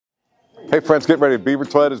Hey friends, get ready. Beaver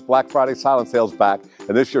Toyota's Black Friday silent sales back,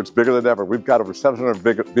 and this year it's bigger than ever. We've got over 700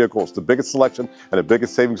 vehicles, the biggest selection and the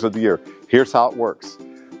biggest savings of the year. Here's how it works.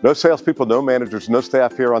 No salespeople, no managers, no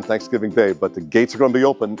staff here on Thanksgiving Day, but the gates are going to be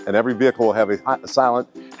open and every vehicle will have a silent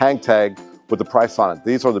hang tag with the price on it.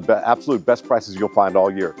 These are the absolute best prices you'll find all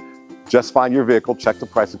year. Just find your vehicle, check the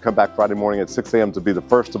price, and come back Friday morning at 6 a.m. to be the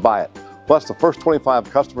first to buy it. Plus, the first 25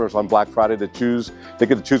 customers on Black Friday they get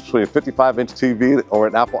to choose between a 55-inch TV or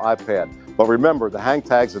an Apple iPad. But remember, the hang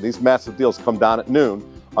tags and these massive deals come down at noon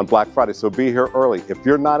on Black Friday, so be here early. If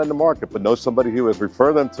you're not in the market but know somebody who is,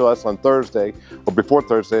 refer them to us on Thursday or before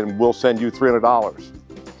Thursday, and we'll send you $300.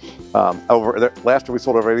 Last year we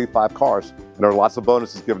sold over 85 cars, and there are lots of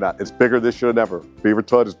bonuses given out. It's bigger this year than ever. Beaver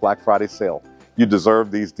Toyota's Black Friday sale. You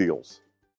deserve these deals.